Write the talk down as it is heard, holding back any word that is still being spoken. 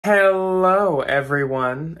Hello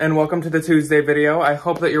everyone, and welcome to the Tuesday video. I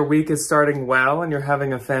hope that your week is starting well and you're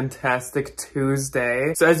having a fantastic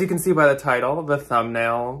Tuesday. So as you can see by the title, the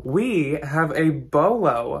thumbnail, we have a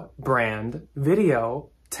BOLO brand video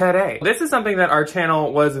today. This is something that our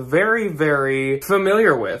channel was very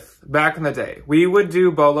familiar with back in the day. We would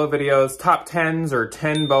do BOLO videos, top 10s or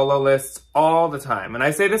 10 BOLO lists all the time. And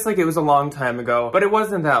I say this like it was a long time ago, but it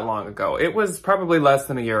wasn't that long ago. It was probably less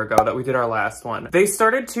than a year ago that we did our last one. They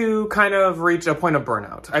started to kind of reach a point of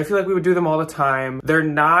burnout. I feel like we would do them all the time. They're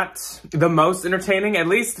not the most entertaining, at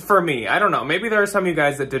least for me. I don't know. Maybe there are some of you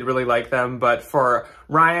guys that did really like them, but for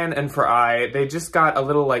Ryan and for they just got a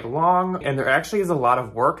little like long, and there actually is a lot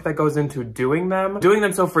of work that goes into doing them. Doing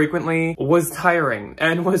them so frequently was tiring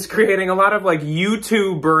and was creating a lot of like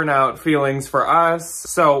YouTube burnout feelings for us.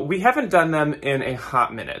 So we haven't done them in a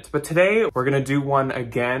hot minute, but today we're gonna do one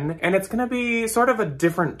again, and it's gonna be sort of a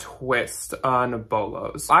different twist on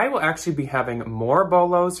BOLOs. I will actually be having more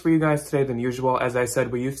BOLOs for you guys today than usual. As I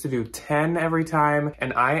said, we used to do 10 every time,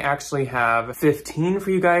 and I actually have 15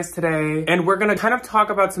 for you guys today, and we're gonna kind of talk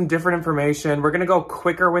about some different information. We're gonna go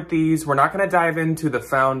quicker with these. We're not gonna dive into the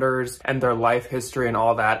founders and their life history and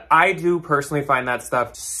all that. I do personally find that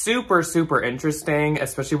stuff super interesting,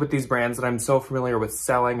 especially with these brands that I'm so familiar with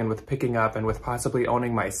selling and with picking up and with possibly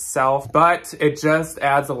owning myself. But it just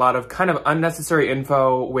adds a lot of kind of unnecessary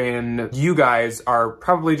info when you guys are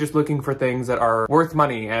probably just looking for things that are worth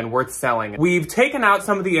money and worth selling. We've taken out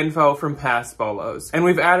some of the info from past BOLOs, and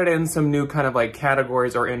we've added in some new kind of like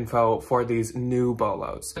categories or info for these new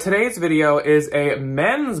BOLOs. Today's video is a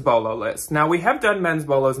men's BOLO list. Now, we have done men's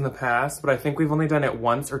BOLOs in the past, but I think we've only done it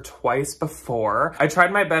once or twice before. I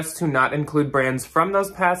tried my best to not include brands from those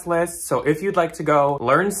past lists, so if you'd like to go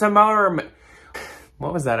learn some more...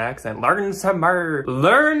 What was that accent? Learn some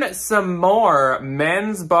more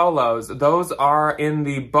men's BOLOs. Those are in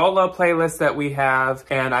the BOLO playlist that we have,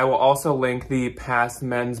 and I will also link the past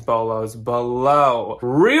men's BOLOs below.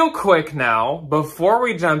 Real quick now, before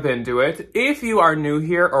we jump into it, if you are new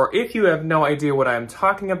here or if you have no idea what I'm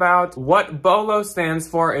talking about, what BOLO stands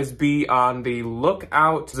for is be on the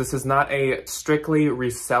lookout. This is not a strictly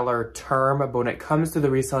reseller term, but when it comes to the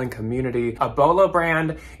reselling community, a BOLO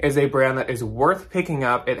brand is a brand that is worth picking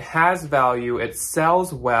up. It has value, it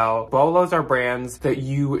sells well. BOLOs are brands that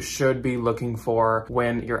you should be looking for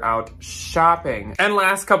when you're out shopping. And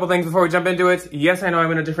last couple things before we jump into it. Yes, I know I'm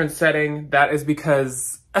in a different setting. That is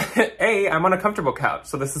because A, I'm on a comfortable couch,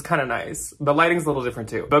 so this is kind of nice. The lighting's a little different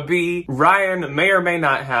too. But B, Ryan may or may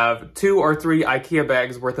not have 2 or 3 IKEA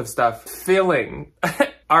bags worth of stuff filling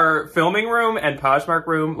our filming room and Poshmark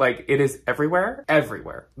room. Like, it is everywhere.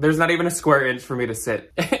 There's not even a square inch for me to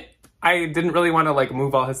sit. I didn't really want to like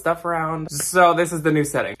move all his stuff around. So this is the new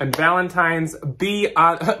setting. And Valentines,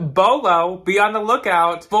 BOLO, be on the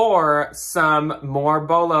lookout for some more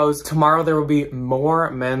BOLOs. Tomorrow there will be more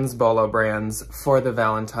men's BOLO brands for the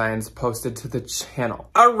Valentines posted to the channel.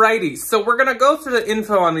 Alrighty, so we're gonna go through the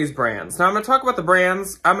info on these brands. Now I'm gonna talk about the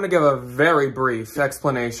brands. I'm gonna give a very brief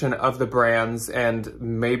explanation of the brands and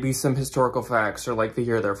maybe some historical facts or like the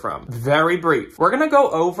year they're from. Very brief. We're gonna go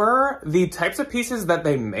over the types of pieces that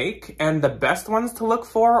they make and the best ones to look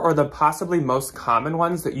for, or the possibly most common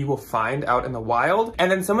ones that you will find out in the wild, and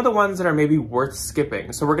then some of the ones that are maybe worth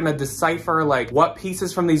skipping. So we're gonna decipher like what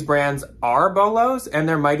pieces from these brands are BOLOs, and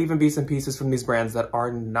there might even be some pieces from these brands that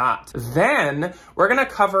are not. Then we're gonna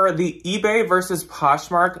cover the eBay versus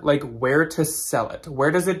Poshmark, like where to sell it. Where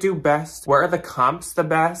does it do best? Where are the comps the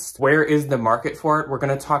best? Where is the market for it? We're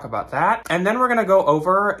gonna talk about that. And then we're gonna go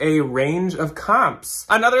over a range of comps.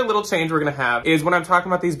 Another little change we're gonna have is when I'm talking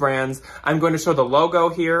about these brands, I'm going to show the logo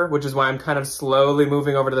here, which is why I'm kind of slowly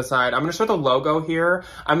moving over to the side. I'm going to show the logo here.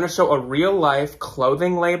 I'm going to show a real life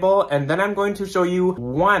clothing label, and then I'm going to show you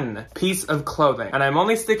one piece of clothing. And I'm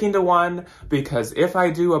only sticking to one because if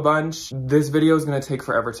I do a bunch, this video is going to take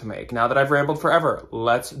forever to make. Now that I've rambled forever,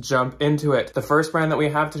 let's jump into it. The first brand that we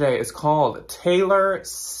have today is called Taylor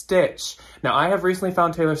Stitch. Now, I have recently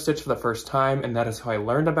found Taylor Stitch for the first time, and that is how I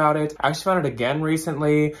learned about it. I actually found it again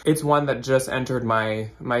recently. It's one that just entered my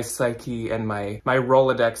psyche and my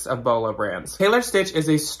Rolodex of BOLO brands. Taylor Stitch is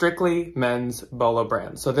a strictly men's BOLO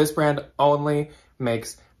brand. So this brand only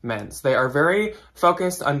makes men's. They are very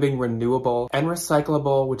focused on being renewable and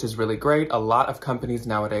recyclable, which is really great. A lot of companies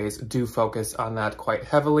nowadays do focus on that quite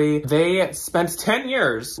heavily. They spent 10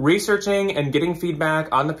 years researching and getting feedback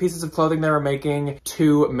on the pieces of clothing they were making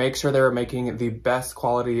to make sure they were making the best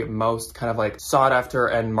quality, most kind of like sought after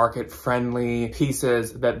and market friendly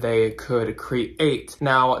pieces that they could create.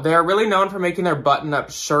 Now, they are really known for making their button-up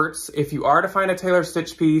shirts. If you are to find a Taylor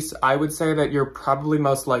Stitch piece, I would say that you're probably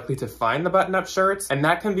most likely to find the button-up shirts, and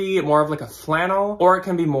that can can be more of like a flannel, or it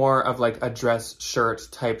can be more of like a dress shirt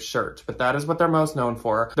type shirt, but that is what they're most known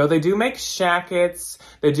for. Though they do make shackets,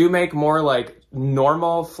 they do make more like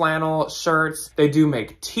normal flannel shirts, they do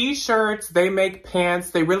make t-shirts, they make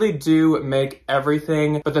pants, they really do make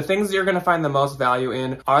everything. But the things that you're gonna find the most value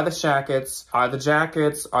in are the shackets, are the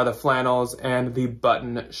jackets, are the flannels, and the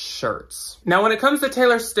button shirts. Now, when it comes to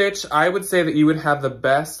tailor stitch, I would say that you would have the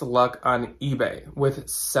best luck on eBay with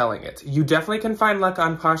selling it. You definitely can find luck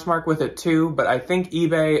on Poshmark with it too, but I think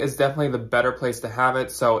eBay is definitely the better place to have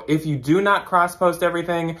it. So if you do not cross-post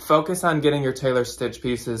everything, focus on getting your tailor stitch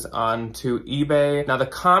pieces onto eBay. Now the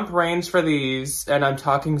comp range for these, and I'm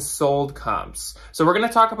talking sold comps. So we're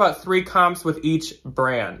gonna talk about 3 comps with each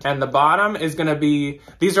brand. And the bottom is gonna be,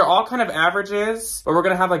 these are all kind of averages, but we're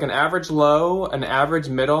gonna have like an average low, an average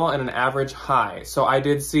middle, and an average high. So I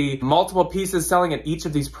did see multiple pieces selling at each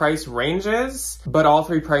of these price ranges, but all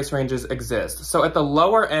 3 price ranges exist. So at the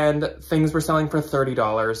lower end, things were selling for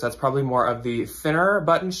 $30. That's probably more of the thinner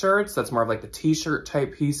button shirts. That's more of like the t-shirt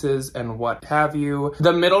type pieces and what have you.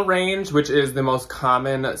 The middle range, which is the most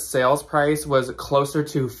common sales price, was closer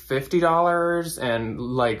to $50 and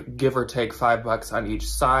like give or take $5 on each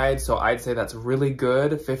side. So I'd say that's really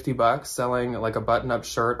good. $50 selling like a button-up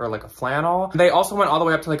shirt or like a flannel. They also went all the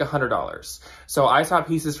way up to like $100. So I saw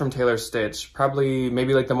pieces from Tailor Stitch, probably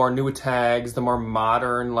maybe like the more new tags, the more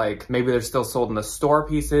modern, like maybe they're still sold in the store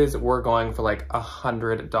pieces, we're going for like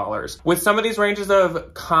 $100. With some of these ranges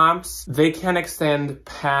of comps, they can extend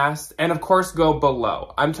past and of course go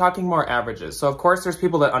below. I'm talking more averages. So of course there's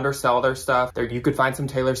people that undersell their stuff. There, you could find some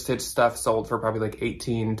Tailor Stitch stuff sold for probably like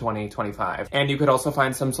 18, 20, 25. And you could also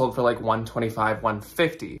find some sold for like 125,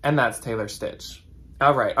 150. And that's Tailor Stitch.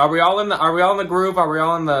 All right, are we all in the groove? Are we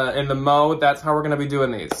all in the mode? That's how we're gonna be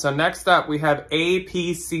doing these. So next up we have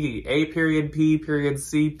APC, A period P period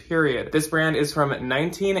C period. This brand is from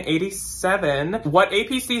 1987. What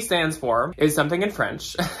APC stands for is something in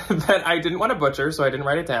French that I didn't want to butcher, so I didn't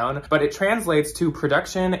write it down, but it translates to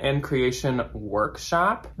Production and Creation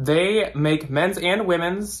Workshop. They make men's and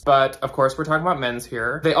women's, but of course we're talking about men's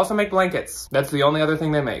here. They also make blankets. That's the only other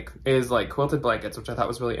thing they make, is like quilted blankets, which I thought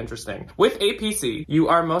was really interesting. With APC, you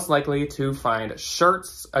are most likely to find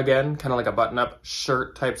shirts, again, kind of like a button-up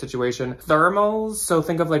shirt type situation. Thermals, so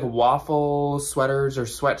think of like waffle sweaters or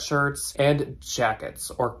sweatshirts, and jackets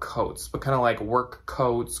or coats, but kind of like work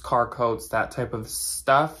coats, car coats, that type of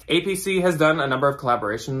stuff. APC has done a number of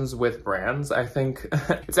collaborations with brands. I think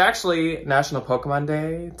it's actually National Pokemon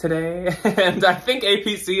Day today, and I think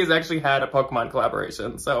APC has actually had a Pokemon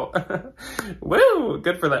collaboration, so woo,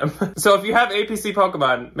 good for them. So if you have APC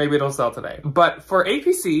Pokemon, maybe it'll sell today. But for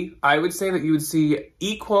APC, I would say that you would see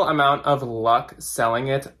equal amount of luck selling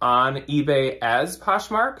it on eBay as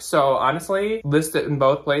Poshmark. So honestly, list it in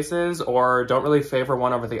both places or don't really favor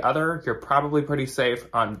one over the other. You're probably pretty safe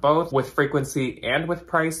on both with frequency and with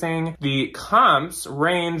pricing. The comps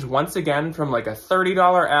range once again from like a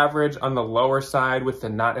 $30 average on the lower side with the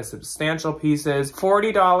not as substantial pieces,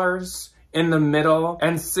 $40 in the middle,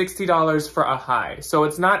 and $60 for a high. So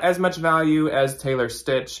it's not as much value as Tailor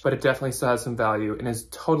Stitch, but it definitely still has some value and is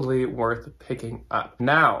totally worth picking up.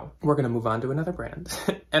 Now, we're gonna move on to another brand.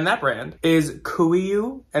 And that brand is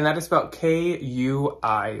Kuiu, and that is spelled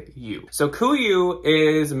K-U-I-U. So Kuiu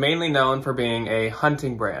is mainly known for being a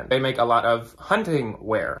hunting brand. They make a lot of hunting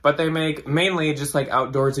wear, but they make mainly just like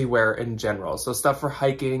outdoorsy wear in general. So stuff for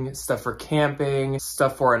hiking, stuff for camping,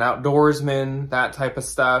 stuff for an outdoorsman, that type of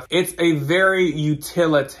stuff. It's a very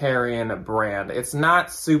utilitarian brand. It's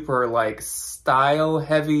not super like style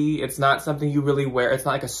heavy. It's not something you really wear. It's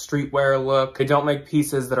not like a streetwear look. They don't make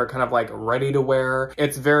pieces that are kind of like ready to wear.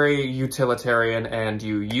 It's very utilitarian and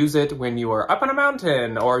you use it when you are up on a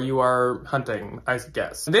mountain or you are hunting, I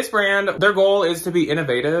guess. This brand, their goal is to be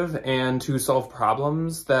innovative and to solve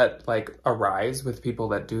problems that like arise with people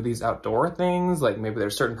that do these outdoor things. Like maybe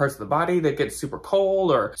there's certain parts of the body that get super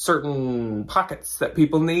cold or certain pockets that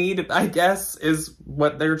people need, I guess, is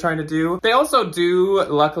what they're trying to do. They also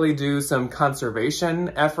luckily do some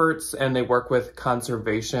conservation efforts and they work with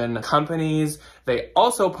conservation companies. They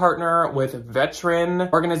also partner with veteran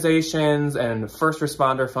organizations and first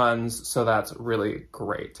responder funds, so that's really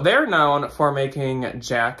great. They're known for making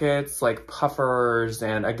jackets like puffers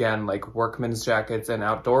and again, like workman's jackets and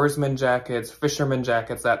outdoorsman jackets, fisherman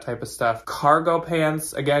jackets, that type of stuff. Cargo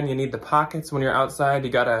pants, again, you need the pockets when you're outside. You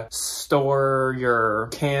gotta store your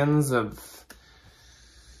cans of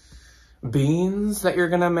beans that you're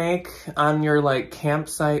gonna make on your like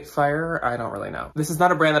campsite fire. I don't really know. This is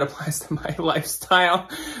not a brand that applies to my lifestyle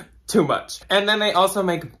too much. And then they also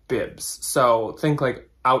make bibs. So think like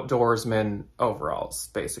outdoorsman overalls,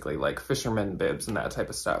 basically, like fisherman bibs and that type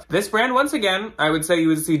of stuff. This brand, once again, I would say you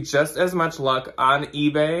would see just as much luck on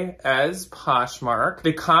eBay as Poshmark.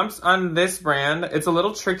 The comps on this brand, it's a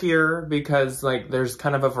little trickier because like there's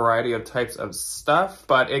kind of a variety of types of stuff,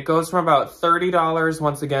 but it goes from about $30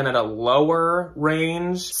 once again at a lower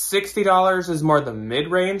range. $60 is more the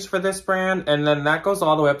mid-range for this brand, and then that goes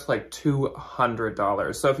all the way up to like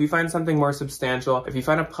 $200. So if you find something more substantial, if you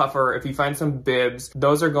find a puffer, if you find some bibs,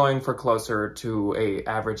 those are going for closer to a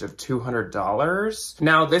average of $200.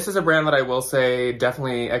 Now, this is a brand that I will say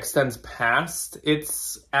definitely extends past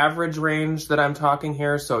its average range that I'm talking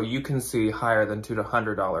here, so you can see higher than $200 to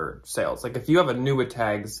 $100 sales. Like if you have a new with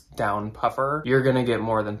tags down puffer, you're gonna get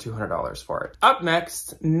more than $200 for it. Up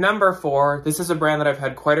next, number 4. This is a brand that I've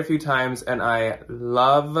had quite a few times and I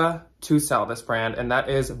love to sell this brand, and that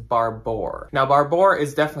is Barbour. Now, Barbour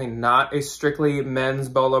is definitely not a strictly men's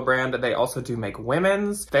bolo brand. They also do make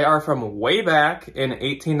women's. They are from way back in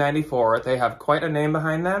 1894. They have quite a name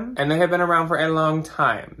behind them, and they have been around for a long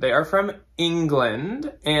time. They are from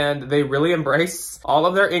England, and they really embrace all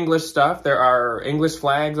of their English stuff. There are English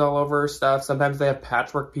flags all over stuff. Sometimes they have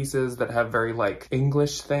patchwork pieces that have very like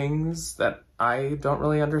English things that I don't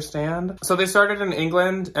really understand. So they started in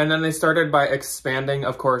England, and then they started by expanding,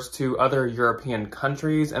 of course, to other European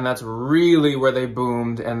countries, and that's really where they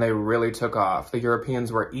boomed and they really took off. The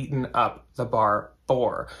Europeans were eating up the Barbour.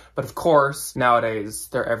 But of course, nowadays,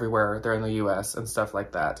 they're everywhere. They're in the US and stuff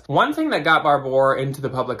like that. One thing that got Barbour into the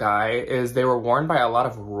public eye is they were worn by a lot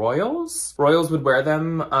of royals. Royals would wear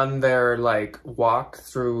them on their like walk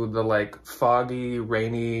through the like foggy,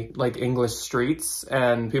 rainy, like English streets,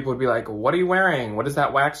 and people would be like, what are you wearing? What is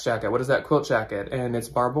that wax jacket? What is that quilt jacket? And it's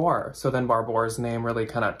Barbour. So then Barbour's name really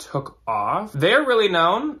kind of took off. They're really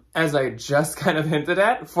known, as I just kind of hinted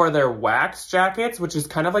at, for their wax jackets, which is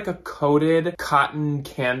kind of like a coated cotton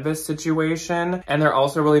canvas situation, and they're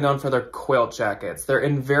also really known for their quilt jackets. They're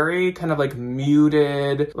in very kind of like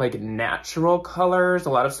muted, like natural colors.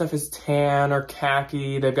 A lot of stuff is tan or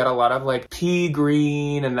khaki. They've got a lot of like pea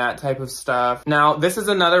green and that type of stuff. Now, this is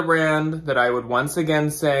another brand that I would once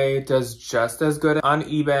again say does just as good on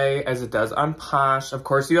eBay as it does on Posh. Of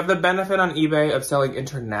course, you have the benefit on eBay of selling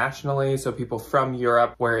internationally, so people from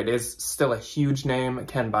Europe, where it is still a huge name,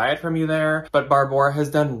 can buy it from you there. But Barbour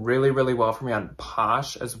has done really, really well for me on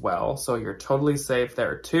Posh as well, so you're totally safe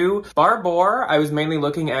there too. Barbour, I was mainly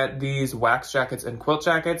looking at these wax jackets and quilt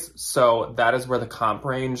jackets, so that is where the comp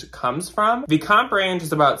range comes from. The comp range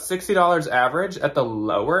is about $60 average at the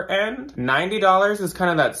lower end. $90 is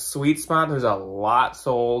kind of that sweet spot. There's a lot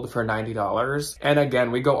sold for $90. And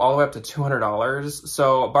again, we go all the way up to $200.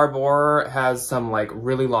 So Barbour has some like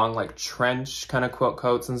really long like trench kind of quilt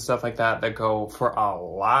coats and stuff like that that go for a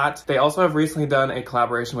lot. They also have recently done a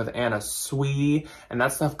collaboration with Anna Sui, and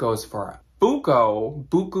that stuff goes for boko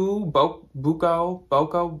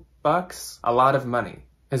bucks. A lot of money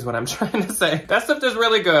is what I'm trying to say. That stuff is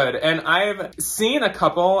really good. And I've seen a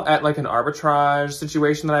couple at like an arbitrage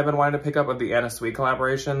situation that I've been wanting to pick up with the Anna Sui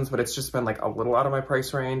collaborations, but it's just been like a little out of my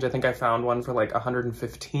price range. I think I found one for like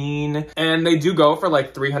 $115, and they do go for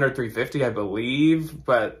like $300, $350, I believe,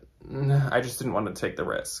 but I just didn't want to take the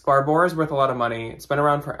risk. Barbour is worth a lot of money. It's been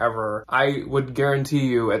around forever. I would guarantee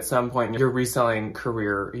you at some point in your reselling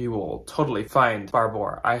career, you will totally find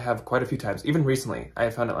Barbour. I have quite a few times. Even recently, I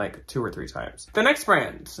have found it like 2 or 3 times. The next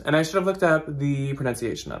brand, and I should have looked up the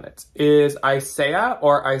pronunciation on it, is Isaiah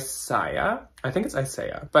or Isaiah. I think it's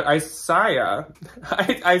Isaiah, but Isaiah,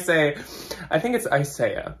 I think it's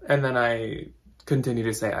Isaiah, and then I continue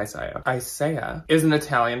to say Isaiah. Isaiah is an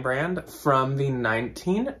Italian brand from the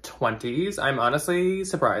 1920s. I'm honestly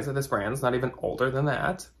surprised that this brand's not even older than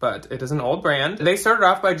that, but it is an old brand. They started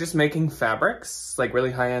off by just making fabrics, like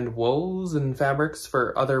really high-end wools and fabrics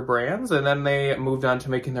for other brands, and then they moved on to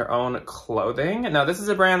making their own clothing. Now, this is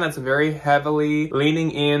a brand that's very heavily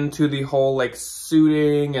leaning into the whole like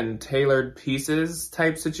suiting and tailored pieces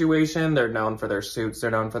type situation. They're known for their suits,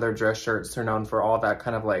 they're known for their dress shirts, they're known for all that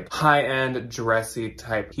kind of like high-end dressy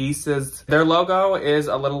type pieces. Their logo is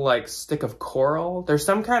a little like stick of coral. There's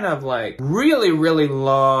some kind of like really, really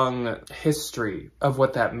long history of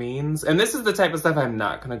what that means. And this is the type of stuff I'm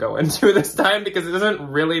not gonna go into this time because it doesn't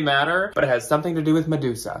really matter, but it has something to do with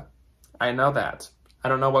Medusa. I know that. I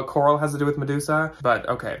don't know what coral has to do with Medusa, but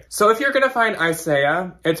okay. So if you're gonna find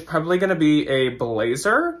Isaiah, it's probably gonna be a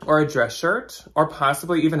blazer or a dress shirt or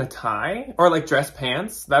possibly even a tie or like dress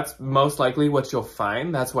pants. That's most likely what you'll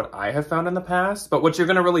find. That's what I have found in the past. But what you're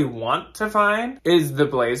gonna really want to find is the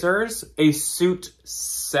blazers, a suit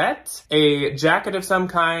set, a jacket of some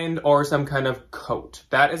kind, or some kind of coat.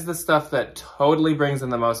 That is the stuff that totally brings in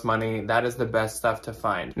the most money. That is the best stuff to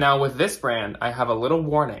find. Now with this brand, I have a little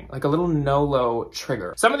warning, like a little no-low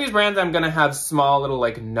trigger. Some of these brands I'm gonna have small little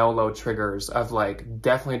like no-low triggers of like,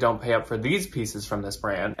 definitely don't pay up for these pieces from this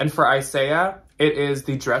brand. And for Isaiah, it is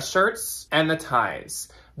the dress shirts and the ties.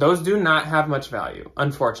 Those do not have much value,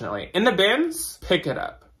 unfortunately. In the bins, pick it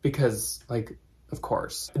up because like, of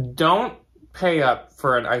course. Don't pay up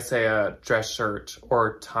for an Isaiah dress shirt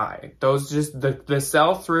or tie. Those just, the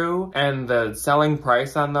sell through and the selling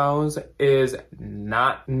price on those is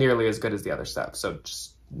not nearly as good as the other stuff. So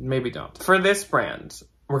just maybe don't. For this brand,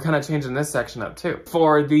 we're kind of changing this section up too.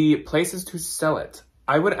 For the places to sell it,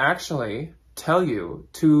 I would actually tell you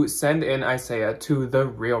to send in Isaiah to The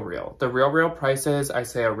RealReal. The RealReal prices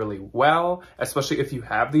Isaiah really well, especially if you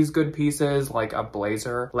have these good pieces like a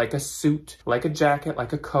blazer, like a suit, like a jacket,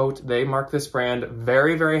 like a coat. They mark this brand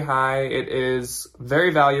very, very high. It is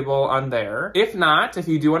very valuable on there. If not, if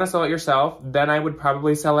you do want to sell it yourself, then I would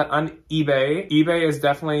probably sell it on eBay. eBay is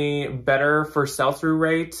definitely better for sell-through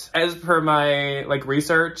rate as per my like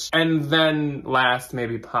research. And then last,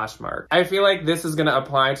 maybe Poshmark. I feel like this is going to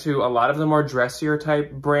apply to a lot of the more dressier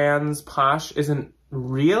type brands. Posh isn't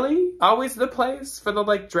really always the place for the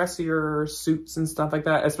like dressier suits and stuff like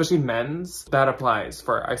that, especially men's. That applies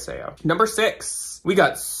for Isaiah. Number 6, we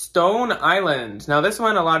got Stone Island. Now this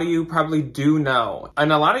one, a lot of you probably do know.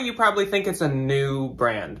 And a lot of you probably think it's a new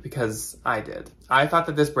brand because I did. I thought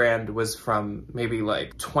that this brand was from maybe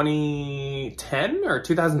like 2010 or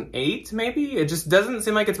 2008 maybe. It just doesn't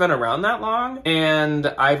seem like it's been around that long. And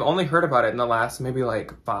I've only heard about it in the last maybe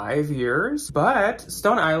like 5 years. But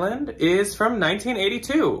Stone Island is from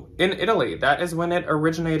 1982 in Italy. That is when it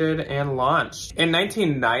originated and launched. In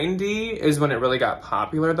 1990 is when it really got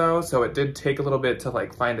popular though. So it did take a little bit to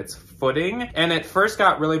like find its footing. And it first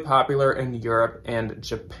got really popular in Europe and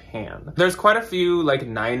Japan. There's quite a few like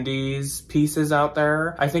 90s pieces out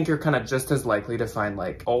there. I think you're kind of just as likely to find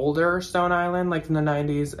like older Stone Island like from the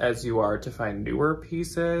 90s as you are to find newer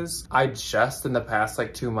pieces. I just in the past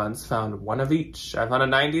like 2 months found one of each. I found a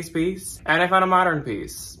 90s piece and I found a modern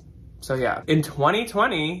piece. So yeah, in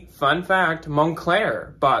 2020, fun fact,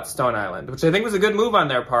 Moncler bought Stone Island, which I think was a good move on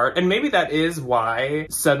their part. And maybe that is why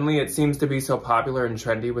suddenly it seems to be so popular and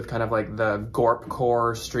trendy with kind of like the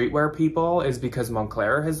gorpcore streetwear people, is because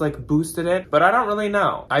Moncler has like boosted it. But I don't really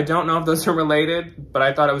know. I don't know if those are related, but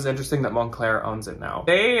I thought it was interesting that Moncler owns it now.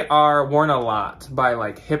 They are worn a lot by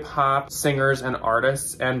like hip hop singers and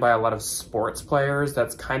artists and by a lot of sports players.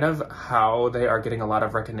 That's kind of how they are getting a lot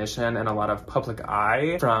of recognition and a lot of public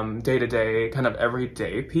eye from day-to-day, kind of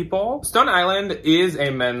everyday people. Stone Island is a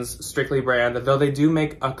men's strictly brand, though they do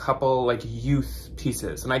make a couple like youth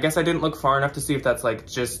pieces. And I guess I didn't look far enough to see if that's like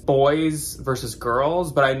just boys versus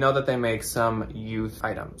girls, but I know that they make some youth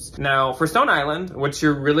items. Now for Stone Island, what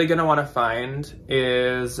you're really gonna wanna find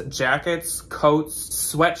is jackets,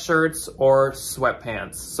 coats, sweatshirts, or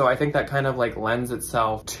sweatpants. So I think that kind of like lends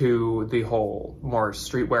itself to the whole more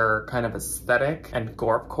streetwear kind of aesthetic, and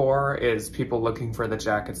gorpcore is people looking for the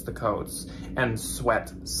jackets, the coats, and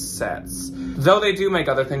sweat sets. Though they do make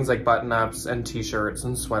other things like button-ups and t-shirts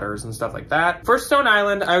and sweaters and stuff like that. For Stone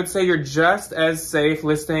Island, I would say you're just as safe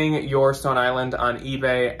listing your Stone Island on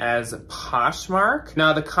eBay as Poshmark.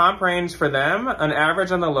 Now the comp range for them, an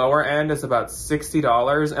average on the lower end is about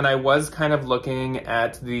 $60, and I was kind of looking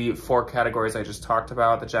at the 4 categories I just talked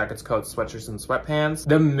about, the jackets, coats, sweatshirts, and sweatpants.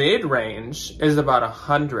 The mid-range is about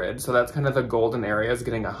 100, so that's kind of the golden area, is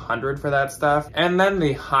getting 100 for that stuff. And then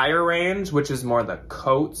the higher range, which is more the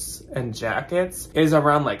coats and jackets, is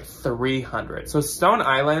around like 300. So Stone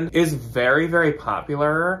Island is very, very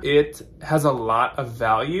popular. It has a lot of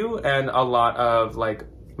value and a lot of like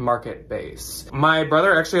market base. My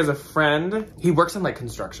brother actually has a friend, he works in like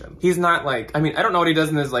construction. He's not like, I mean, I don't know what he does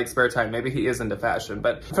in his like spare time. Maybe he is into fashion,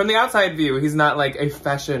 but from the outside view, he's not like a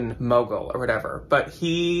fashion mogul or whatever. But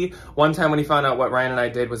he, one time when he found out what Ryan and I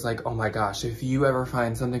did, was like, oh my gosh, if you ever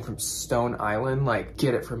find something from Stone Island, like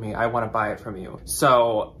get it for me. I want to buy it from you.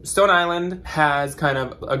 So Stone Island has kind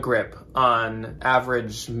of a grip on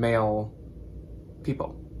average male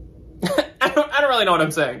people. I don't really know what I'm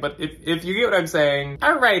saying, but if you get what I'm saying.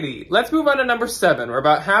 Alrighty, let's move on to number 7. We're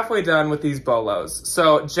about halfway done with these bolos.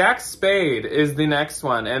 So Jack Spade is the next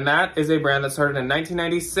one, and that is a brand that started in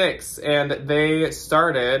 1996, and they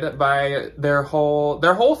started by their whole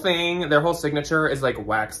signature is like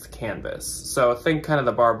waxed canvas. So think kind of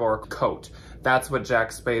the Barbour coat. That's what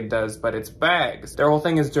Jack Spade does, but it's bags. Their whole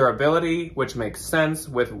thing is durability, which makes sense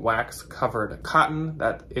with wax-covered cotton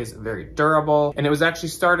that is very durable. And it was actually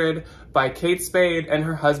started by Kate Spade and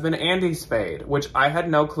her husband Andy Spade, which I had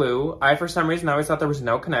no clue. I, for some reason, always thought there was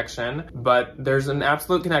no connection, but there's an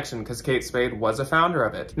absolute connection because Kate Spade was a founder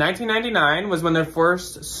of it. 1999 was when their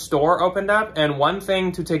first store opened up, and one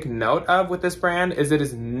thing to take note of with this brand is it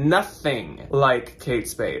is nothing like Kate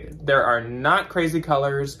Spade. There are not crazy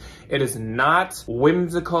colors. It is not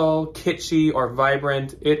whimsical, kitschy, or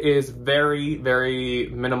vibrant. It is very, very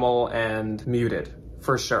minimal and muted.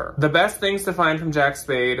 For sure. The best things to find from Jack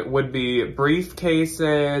Spade would be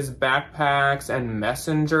briefcases, backpacks, and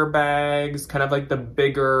messenger bags, kind of like the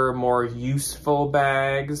bigger, more useful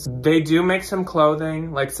bags. They do make some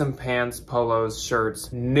clothing, like some pants, polos,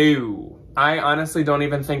 shirts. New. I honestly don't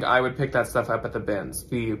even think I would pick that stuff up at the bins.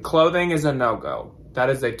 The clothing is a no-go. That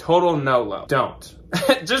is a total no-lo. Don't.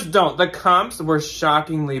 Just don't. The comps were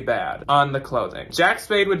shockingly bad on the clothing. Jack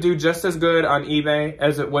Spade would do just as good on eBay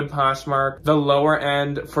as it would Poshmark. The lower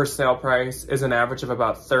end for sale price is an average of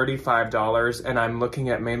about $35, and I'm looking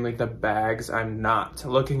at mainly the bags. I'm not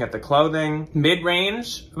looking at the clothing.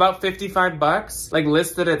 Mid-range, about 55 bucks. Like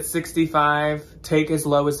listed at 65, take as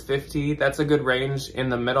low as 50. That's a good range in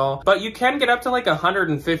the middle. But you can get up to like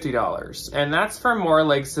 $150, and that's for more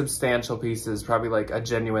like substantial pieces, probably like a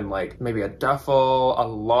genuine, like maybe a duffel, a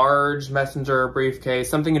large messenger briefcase,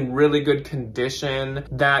 something in really good condition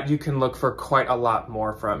that you can look for quite a lot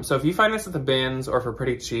more from. So if you find this at the bins or for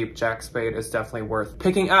pretty cheap, Jack Spade is definitely worth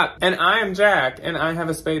picking up. And I am Jack, and I have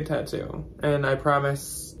a spade tattoo, and I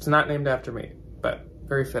promise it's not named after me, but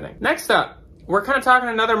very fitting. Next up, we're kind of talking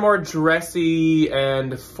another more dressy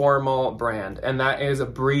and formal brand, and that is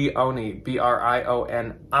Brioni,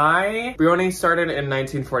 B-R-I-O-N-I. Brioni started in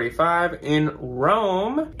 1945 in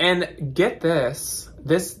Rome, and get this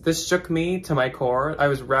shook me to my core. I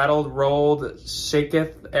was rattled, rolled,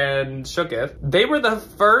 shaketh, and shooketh. They were the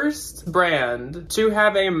first brand to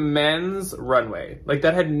have a men's runway. Like,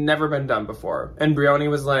 that had never been done before. And Brioni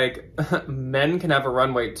was like, men can have a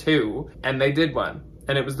runway too, and they did one.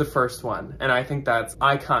 And it was the first one. And I think that's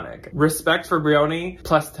iconic. Respect for Brioni,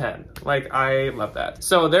 plus 10. Like, I love that.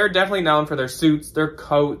 So they're definitely known for their suits, their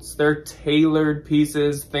coats, their tailored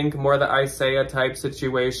pieces. Think more the Isaiah type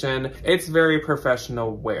situation. It's very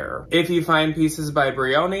professional wear. If you find pieces by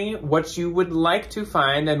Brioni, what you would like to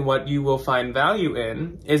find and what you will find value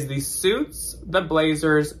in is the suits, the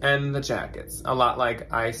blazers, and the jackets. A lot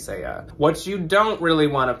like Isaiah. What you don't really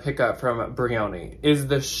want to pick up from Brioni is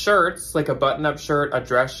the shirts, like a button-up shirt, a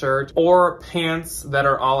dress shirt, or pants that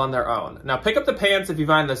are all on their own. Now, pick up the pants if you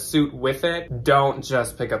find the suit with it. Don't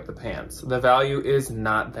just pick up the pants. The value is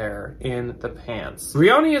not there in the pants.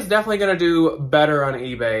 Brioni is definitely going to do better on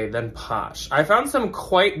eBay than Posh. I found some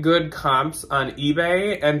quite good comps on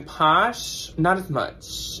eBay, and Posh, not as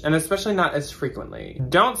much, and especially not as frequently.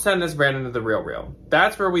 Don't send this brand into the real.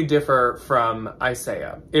 That's where we differ from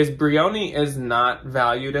Isaiah. Brioni is not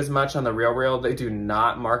valued as much on the real. They do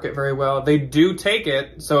not market very well. They do take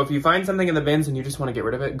it, so if you find something in the bins and you just want to get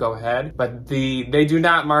rid of it, go ahead. But they do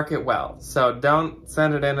not market well, so don't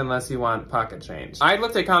send it in unless you want pocket change. I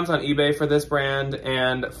looked at comps on eBay for this brand,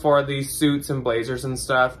 and for the suits and blazers and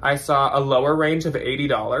stuff, I saw a lower range of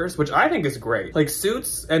 $80, which I think is great. Like,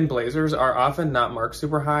 suits and blazers are often not marked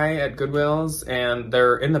super high at Goodwills, and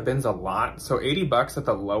they're in the bins a lot, so 80 bucks at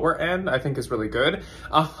the lower end I think is really good.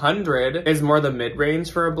 100 is more the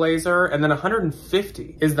mid-range for a blazer, and then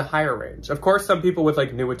 150 is the higher range. Of course, some people with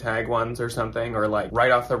like new tag ones or something, or like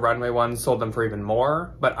right off the runway ones, sold them for even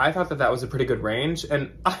more, but I thought that that was a pretty good range,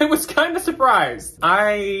 and I was kind of surprised.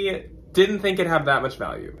 I didn't think it'd have that much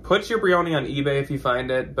value. Put your Brioni on eBay if you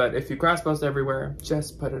find it, but if you cross-post everywhere,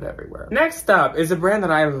 just put it everywhere. Next up is a brand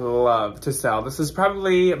that I love to sell. This is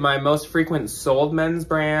probably my most frequent sold men's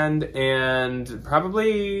brand, and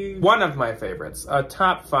probably one of my favorites, a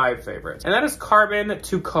top 5 favorites. And that is Carbon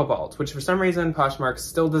to Cobalt, which for some reason Poshmark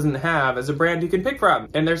still doesn't have as a brand you can pick from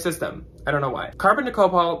in their system. I don't know why. Carbon to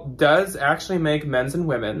Cobalt does actually make men's and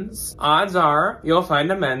women's. Odds are you'll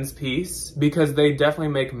find a men's piece because they definitely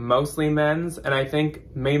make mostly men's, and I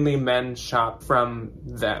think mainly men shop from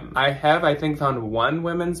them. I have, I think, found one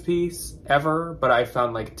women's piece ever, but I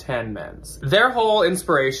found like 10 men's. Their whole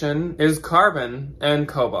inspiration is carbon and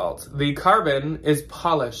cobalt. The carbon is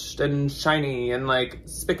polished and shiny and like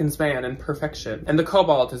spick and span and perfection, and the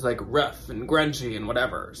cobalt is like rough and grungy and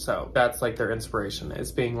whatever. So that's like their inspiration,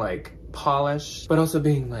 is being like polished, but also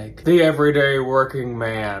being like the everyday working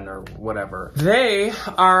man or whatever. They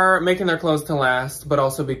are making their clothes to last, but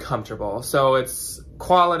also be comfortable. So it's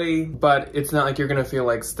quality, but it's not like you're gonna feel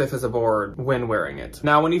like stiff as a board when wearing it.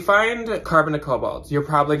 Now, when you find carbon to cobalt, you're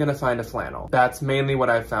probably gonna find a flannel. That's mainly what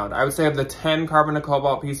I've found. I would say of the 10 carbon to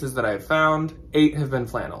cobalt pieces that I've found, 8 have been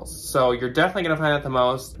flannels. So you're definitely gonna find it the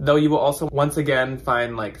most, though you will also once again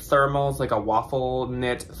find like thermals, like a waffle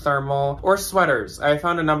knit thermal, or sweaters. I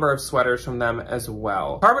found a number of sweaters from them as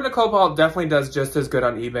well. Carbon to cobalt definitely does just as good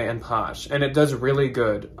on eBay and Posh, and it does really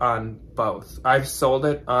good on both. I've sold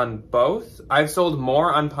it on both. I've sold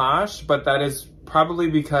more on Posh, but that is probably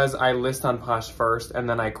because I list on Posh first and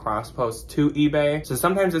then I cross-post to eBay. So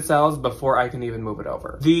sometimes it sells before I can even move it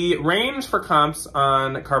over. The range for comps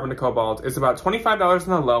on carbon to cobalt is about $25 on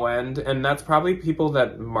the low end, and that's probably people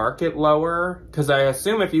that market lower, because I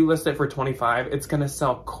assume if you list it for $25, it's gonna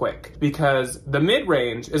sell quick, because the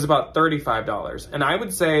mid-range is about $35, and I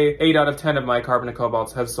would say 8 out of 10 of my carbon to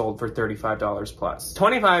cobalts have sold for $35 plus.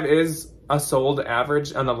 25 is a sold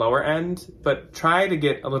average on the lower end, but try to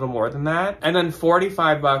get a little more than that. And then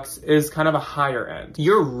 45 bucks is kind of a higher end.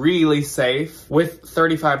 You're really safe with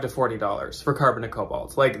 $35 to $40 for carbon to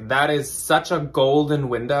cobalt. Like, that is such a golden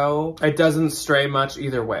window. It doesn't stray much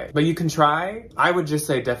either way, but you can try. I would just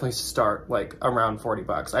say definitely start like around 40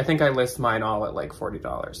 bucks. I think I list mine all at like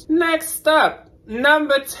 $40. Next up,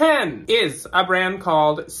 number 10 is a brand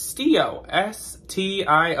called Stio,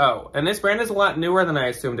 S-T-I-O. And this brand is a lot newer than I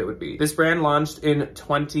assumed it would be. This brand launched in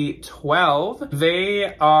 2012.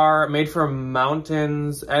 They are made for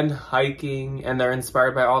mountains and hiking, and they're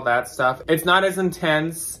inspired by all that stuff. It's not as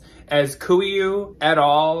intense as Kuiu at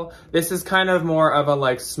all. This is kind of more of a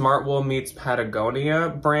like Smartwool meets Patagonia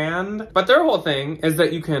brand, but their whole thing is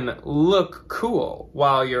that you can look cool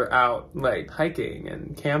while you're out like hiking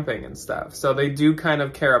and camping and stuff. So they do kind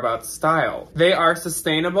of care about style. They are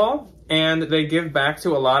sustainable, and they give back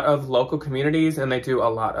to a lot of local communities, and they do a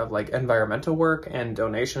lot of like environmental work and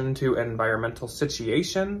donation to environmental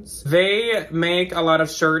situations. They make a lot of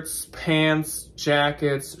shirts, pants,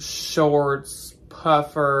 jackets, shorts,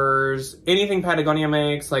 puffers, anything Patagonia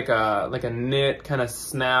makes, like a knit kind of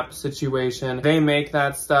snap situation. They make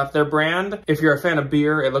that stuff. Their brand, if you're a fan of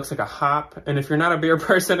beer, it looks like a hop. And if you're not a beer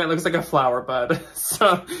person, it looks like a flower bud.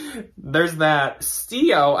 So there's that.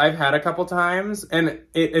 Stio, I've had a couple times, and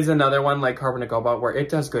it is another one like carbon to cobalt where it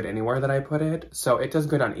does good anywhere that I put it. So it does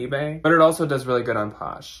good on eBay, but it also does really good on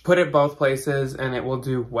Posh. Put it both places and it will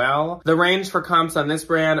do well. The range for comps on this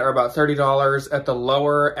brand are about $30 at the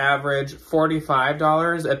lower average, $45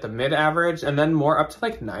 at the mid average, and then more up to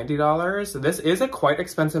like $90. This is a quite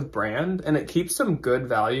expensive brand, and it keeps some good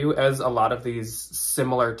value as a lot of these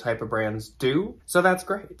similar type of brands do. So that's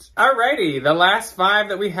great. Alrighty, the last 5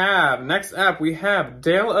 that we have. Next up, we have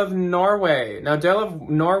Dale of Norway. Now, Dale of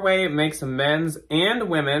Norway makes men's and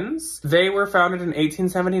women's. They were founded in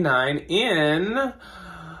 1879 in,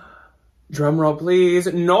 drumroll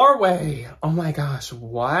please, Norway. Oh my gosh,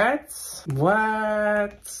 what?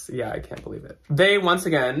 Yeah, I can't believe it. They, once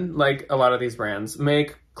again, like a lot of these brands,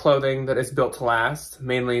 make clothing that is built to last,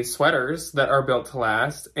 mainly sweaters that are built to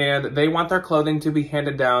last, and they want their clothing to be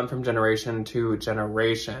handed down from generation to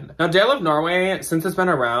generation. Now, Dale of Norway, since it's been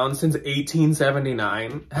around since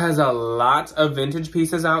 1879, has a lot of vintage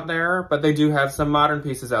pieces out there, but they do have some modern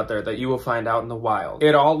pieces out there that you will find out in the wild.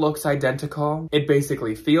 It all looks identical. It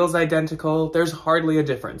basically feels identical. There's hardly a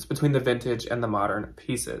difference between the vintage and the modern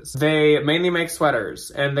pieces. They mainly make sweaters,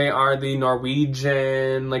 and they are the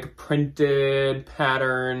Norwegian, like printed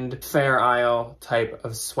pattern Fair Isle type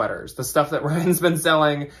of sweaters. The stuff that Ryan's been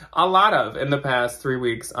selling a lot of in the past 3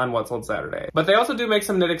 weeks on What Sold Saturday. But they also do make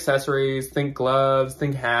some knit accessories, think gloves,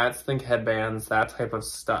 think hats, think headbands, that type of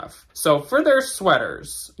stuff. So for their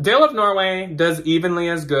sweaters, Dale of Norway does evenly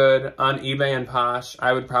as good on eBay and Posh.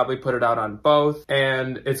 I would probably put it out on both,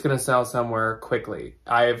 and it's gonna sell somewhere quickly.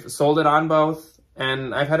 I've sold it on both,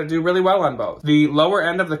 and I've had it do really well on both. The lower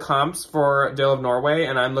end of the comps for Dale of Norway,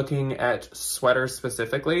 and I'm looking at sweaters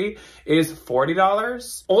specifically, is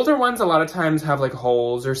 $40. Older ones a lot of times have like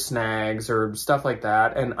holes or snags or stuff like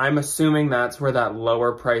that, and I'm assuming that's where that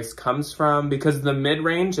lower price comes from, because the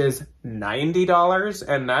mid-range is $90,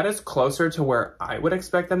 and that is closer to where I would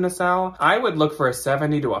expect them to sell. I would look for a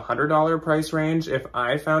 $70 to $100 price range if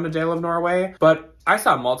I found a Dale of Norway, but I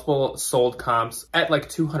saw multiple sold comps at like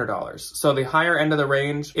 $200. So the higher end of the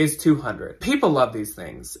range is $200. People love these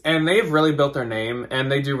things, and they've really built their name,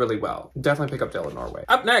 and they do really well. Definitely pick up Dale of Norway.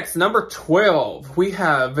 Up next, number 12, we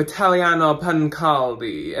have Vitaliano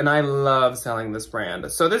Pancaldi, and I love selling this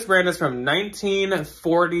brand. So this brand is from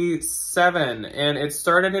 1947, and it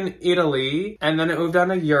started in Italy, and then it moved on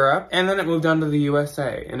to Europe, and then it moved on to the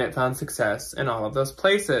USA, and it found success in all of those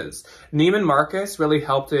places. Neiman Marcus really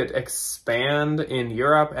helped it expand in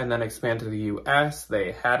Europe and then expanded to the US.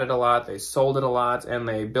 They had it a lot, they sold it a lot, and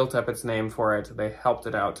they built up its name for it. They helped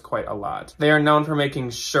it out quite a lot. They are known for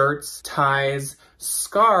making shirts, ties,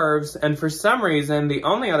 scarves, and for some reason, the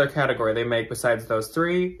only other category they make besides those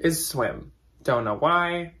three is swim. Don't know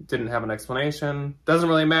why, didn't have an explanation, doesn't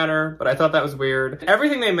really matter, but I thought that was weird.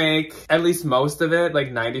 Everything they make, at least most of it, like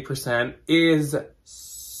 90%, is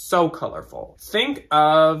so colorful. Think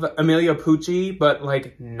of Emilio Pucci, but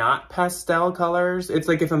like not pastel colors. It's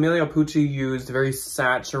like if Emilio Pucci used very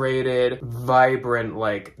saturated, vibrant,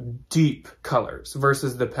 like deep colors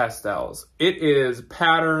versus the pastels. It is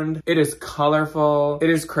patterned, it is colorful, it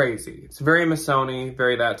is crazy. It's very Missoni,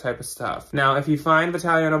 very that type of stuff. Now, if you find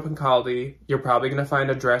Vitaliano Pancaldi, you're probably gonna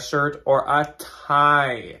find a dress shirt or a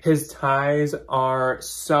tie. His ties are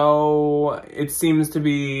so, it seems to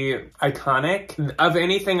be iconic. Of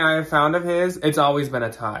anything I've found of his, it's always been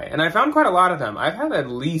a tie. And I found quite a lot of them. I've had at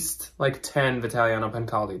least like 10 Vitaliano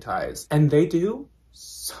Pancaldi ties. And they do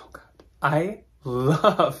so good. I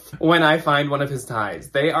love when I find one of his ties.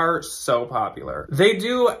 They are so popular. They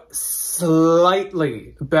do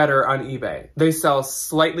slightly better on eBay. They sell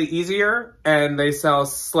slightly easier and they sell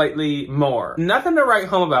slightly more. Nothing to write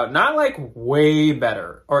home about. Not like way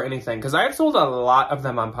better or anything, because I've sold a lot of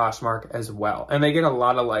them on Poshmark as well, and they get a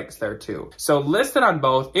lot of likes there too. So listed on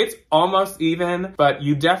both, it's almost even, but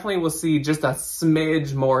you definitely will see just a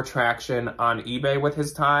smidge more traction on eBay with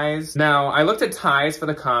his ties. Now, I looked at ties for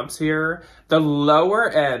the comps here. The lower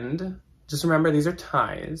end, just remember these are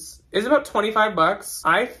ties, is about 25 bucks.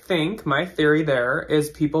 I think my theory there is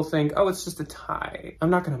people think, oh, it's just a tie. I'm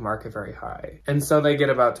not gonna mark it very high. And so they get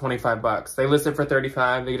about 25 bucks. They list it for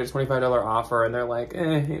 35, they get a $25 offer and they're like,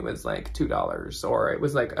 it was like $2 or it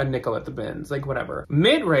was like a nickel at the bins, like whatever.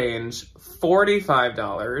 Mid-range,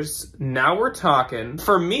 $45. Now we're talking.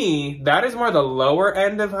 For me, that is more the lower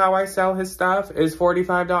end of how I sell his stuff is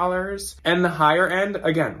 $45. And the higher end,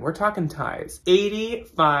 again, we're talking ties,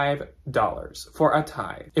 $85 for a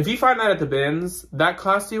tie. If you find that at the bins, that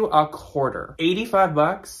costs you a quarter. 85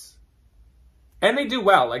 bucks. And they do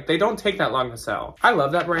well, like they don't take that long to sell. I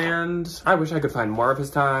love that brand. I wish I could find more of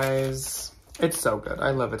his ties. It's so good.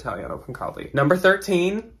 I love Vitaliano Pancaldi. Number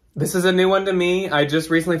 13. This is a new one to me. I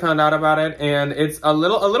just recently found out about it, and it's a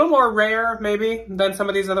little more rare maybe than some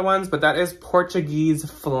of these other ones, but that is Portuguese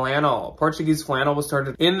flannel. Portuguese flannel was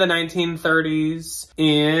started in the 1930s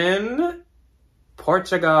in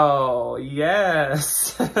Portugal,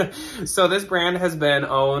 yes. So this brand has been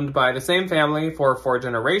owned by the same family for 4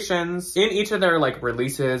 generations. In each of their like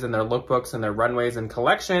releases and their lookbooks and their runways and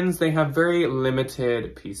collections, they have very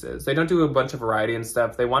limited pieces. They don't do a bunch of variety and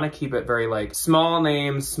stuff. They want to keep it very like small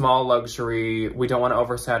names, small luxury. We don't want to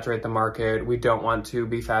oversaturate the market. We don't want to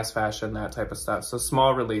be fast fashion, that type of stuff. So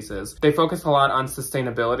small releases. They focus a lot on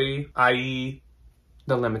sustainability, i.e.,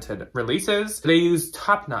 the limited releases. They use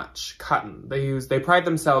top-notch cotton. They pride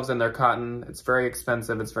themselves in their cotton. It's very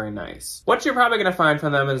expensive. It's very nice. What you're probably gonna find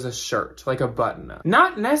from them is a shirt, like a button-up.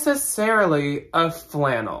 Not necessarily a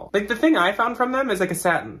flannel. Like the thing I found from them is like a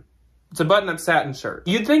satin. It's a button-up satin shirt.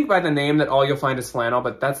 You'd think by the name that all you'll find is flannel,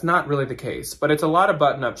 but that's not really the case. But it's a lot of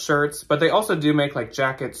button-up shirts, but they also do make like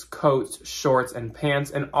jackets, coats, shorts, and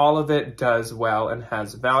pants, and all of it does well and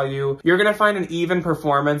has value. You're gonna find an even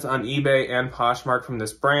performance on eBay and Poshmark from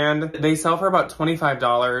this brand. They sell for about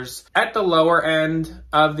 $25. At the lower end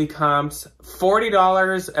of the comps,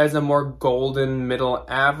 $40 as a more golden middle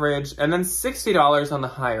average, and then $60 on the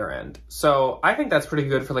higher end. So I think that's pretty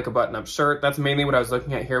good for like a button-up shirt. That's mainly what I was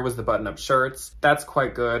looking at here was the button-up shirts. That's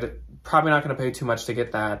quite good. Probably not going to pay too much to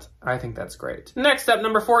get that. I think that's great. Next up,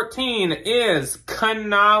 number 14 is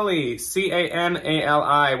Canali,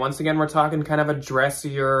 C-A-N-A-L-I. Once again, we're talking kind of a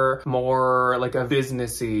dressier, more like a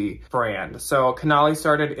businessy brand. So Canali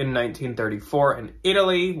started in 1934 in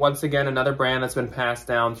Italy. Once again, another brand that's been passed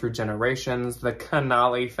down through generations, the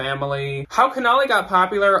Canali family. How Canali got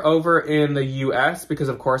popular over in the US, because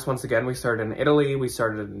of course, once again, we started in Italy, we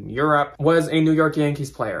started in Europe, was a New York Yankees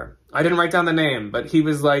player. I didn't write down the name, but he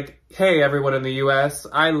was like, hey, everyone in the US,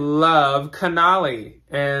 I love Canali.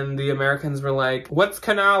 And the Americans were like, what's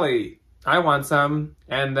Canali? I want some.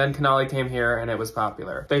 And then Canali came here and it was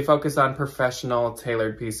popular. They focus on professional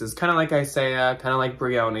tailored pieces, kind of like Isaiah, kind of like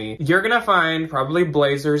Brioni. You're gonna find probably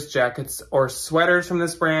blazers, jackets, or sweaters from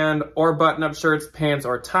this brand, or button-up shirts, pants,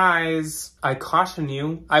 or ties. I caution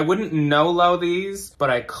you, I wouldn't no-low these,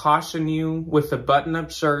 but I caution you with the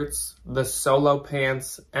button-up shirts, the solo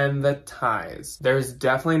pants, and the ties. There's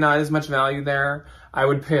definitely not as much value there. I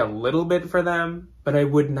would pay a little bit for them, but I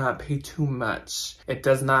would not pay too much. It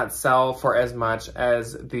does not sell for as much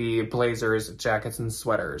as the blazers, jackets, and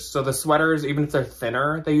sweaters. So the sweaters, even if they're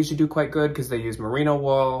thinner, they usually do quite good because they use merino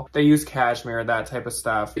wool, they use cashmere, that type of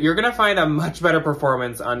stuff. You're gonna find a much better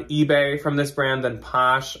performance on eBay from this brand than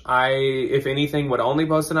Posh. I, if anything, would only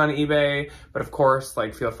post it on eBay, but of course,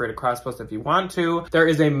 like, feel free to cross-post if you want to. There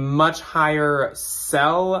is a much higher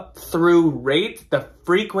sell-through rate. The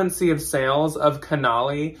frequency of sales of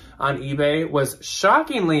Canali on eBay was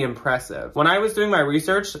shockingly impressive. When I was doing my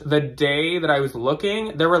research, the day that I was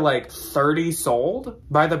looking, there were like 30 sold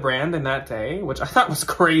by the brand in that day, which I thought was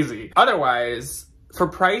crazy. Otherwise, for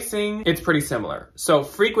pricing, it's pretty similar. So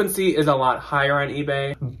frequency is a lot higher on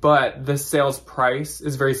eBay, but the sales price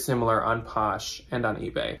is very similar on Posh and on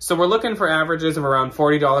eBay. So we're looking for averages of around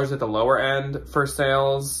 $40 at the lower end for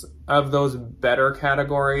sales of those better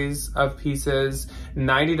categories of pieces,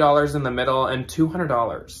 $90 in the middle, and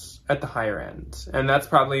 $200 at the higher end. And that's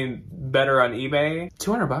probably better on eBay.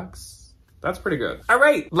 200 bucks. That's pretty good. All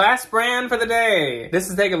right, last brand for the day. This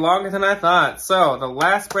is taking longer than I thought. So the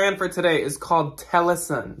last brand for today is called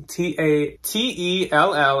Telleson, T-A-T-E-L-L-A-S-O-N,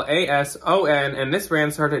 and this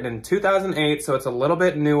brand started in 2008, so it's a little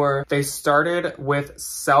bit newer. They started with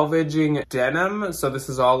salvaging denim, so this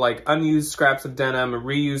is all like unused scraps of denim,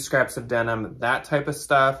 reused scraps of denim, that type of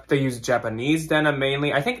stuff. They use Japanese denim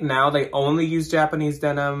mainly. I think now they only use Japanese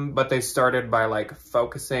denim, but they started by like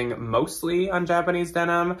focusing mostly on Japanese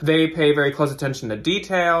denim. They pay very close attention to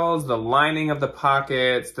details, the lining of the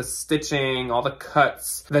pockets, the stitching, all the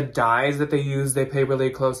cuts, the dyes that they use, they pay really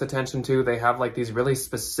close attention to. They have like these really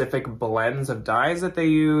specific blends of dyes that they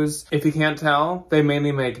use. If you can't tell, they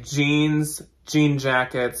mainly make jeans, jean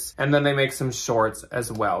jackets, and then they make some shorts as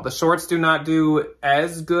well. The shorts do not do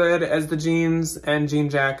as good as the jeans and jean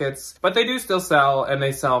jackets, but they do still sell, and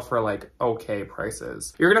they sell for like okay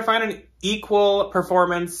prices. You're gonna find an equal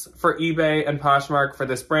performance for eBay and Poshmark for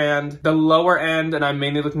this brand. The lower end, and I'm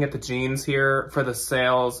mainly looking at the jeans here for the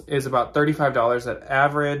sales, is about $35 at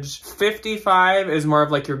average. $55 is more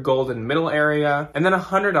of like your golden middle area, and then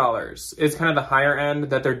 $100 is kind of the higher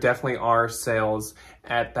end that there definitely are sales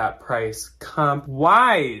at that price. Comp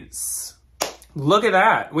wise, look at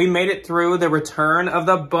that. We made it through the return of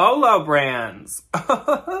the BOLO brands.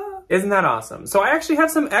 Isn't that awesome? So I actually have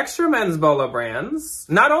some extra men's BOLO brands,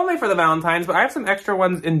 not only for the Valentines, but I have some extra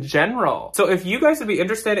ones in general. So if you guys would be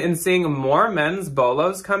interested in seeing more men's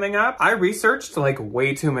BOLOs coming up, I researched like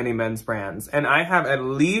way too many men's brands, and I have at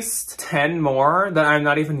least 10 more that I'm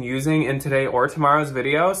not even using in today or tomorrow's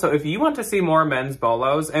video. So if you want to see more men's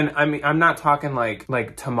BOLOs, and I mean, I'm not talking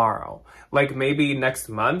like tomorrow, like maybe next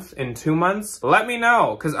month, in 2 months, let me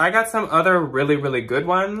know, because I got some other really, really good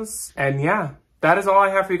ones. And yeah, that is all I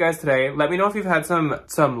have for you guys today. Let me know if you've had some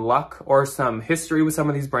luck or some history with some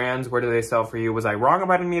of these brands. Where do they sell for you? Was I wrong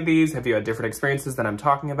about any of these? Have you had different experiences than I'm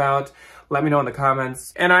talking about? Let me know in the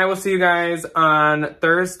comments. And I will see you guys on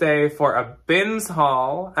Thursday for a bins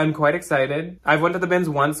haul. I'm quite excited. I've went to the bins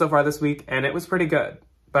once so far this week, and it was pretty good.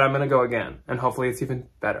 But I'm gonna go again, and hopefully it's even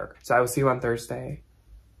better. So I will see you on Thursday.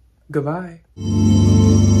 Goodbye.